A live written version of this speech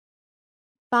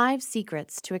5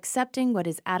 secrets to accepting what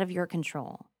is out of your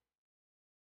control.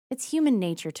 It's human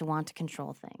nature to want to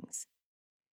control things.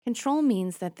 Control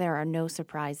means that there are no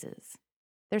surprises.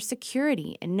 There's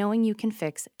security in knowing you can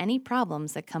fix any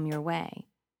problems that come your way.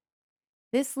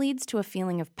 This leads to a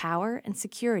feeling of power and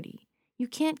security you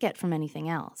can't get from anything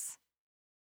else.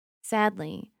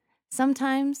 Sadly,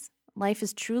 sometimes life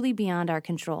is truly beyond our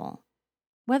control.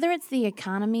 Whether it's the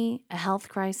economy, a health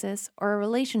crisis, or a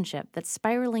relationship that's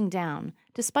spiraling down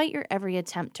despite your every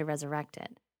attempt to resurrect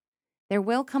it, there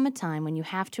will come a time when you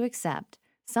have to accept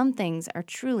some things are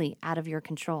truly out of your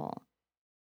control.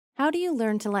 How do you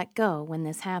learn to let go when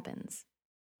this happens?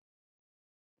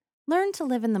 Learn to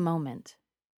live in the moment.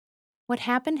 What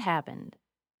happened, happened.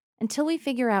 Until we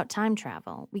figure out time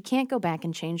travel, we can't go back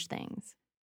and change things.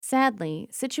 Sadly,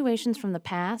 situations from the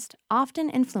past often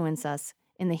influence us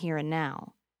in the here and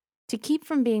now. To keep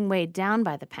from being weighed down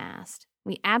by the past,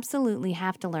 we absolutely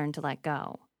have to learn to let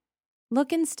go.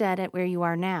 Look instead at where you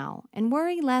are now and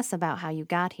worry less about how you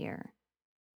got here.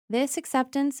 This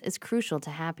acceptance is crucial to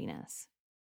happiness.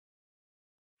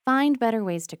 Find better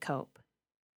ways to cope.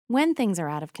 When things are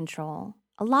out of control,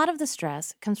 a lot of the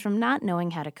stress comes from not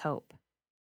knowing how to cope.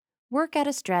 Work out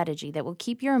a strategy that will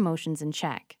keep your emotions in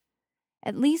check,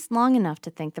 at least long enough to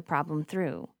think the problem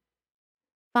through.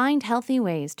 Find healthy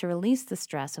ways to release the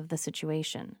stress of the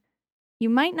situation. You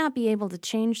might not be able to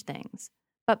change things,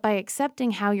 but by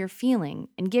accepting how you're feeling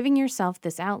and giving yourself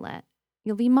this outlet,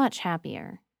 you'll be much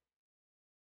happier.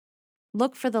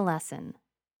 Look for the lesson.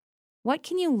 What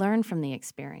can you learn from the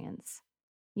experience?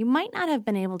 You might not have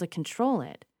been able to control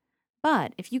it,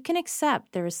 but if you can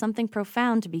accept there is something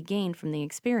profound to be gained from the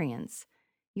experience,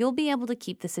 you'll be able to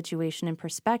keep the situation in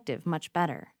perspective much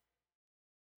better.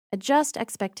 Adjust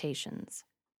expectations.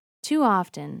 Too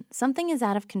often, something is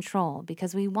out of control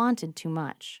because we wanted too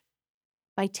much.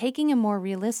 By taking a more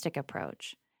realistic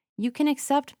approach, you can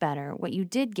accept better what you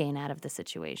did gain out of the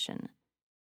situation.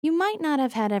 You might not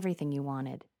have had everything you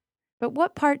wanted, but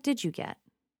what part did you get?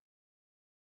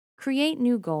 Create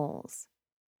new goals.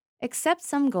 Accept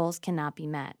some goals cannot be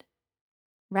met.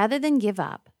 Rather than give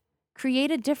up, create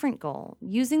a different goal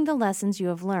using the lessons you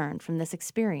have learned from this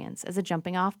experience as a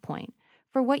jumping-off point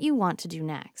for what you want to do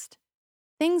next.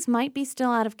 Things might be still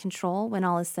out of control when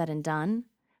all is said and done,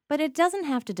 but it doesn't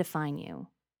have to define you.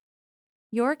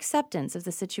 Your acceptance of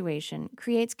the situation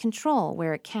creates control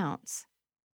where it counts,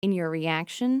 in your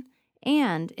reaction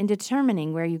and in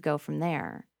determining where you go from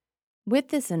there. With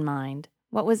this in mind,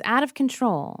 what was out of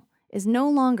control is no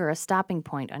longer a stopping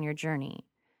point on your journey,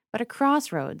 but a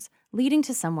crossroads leading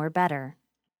to somewhere better.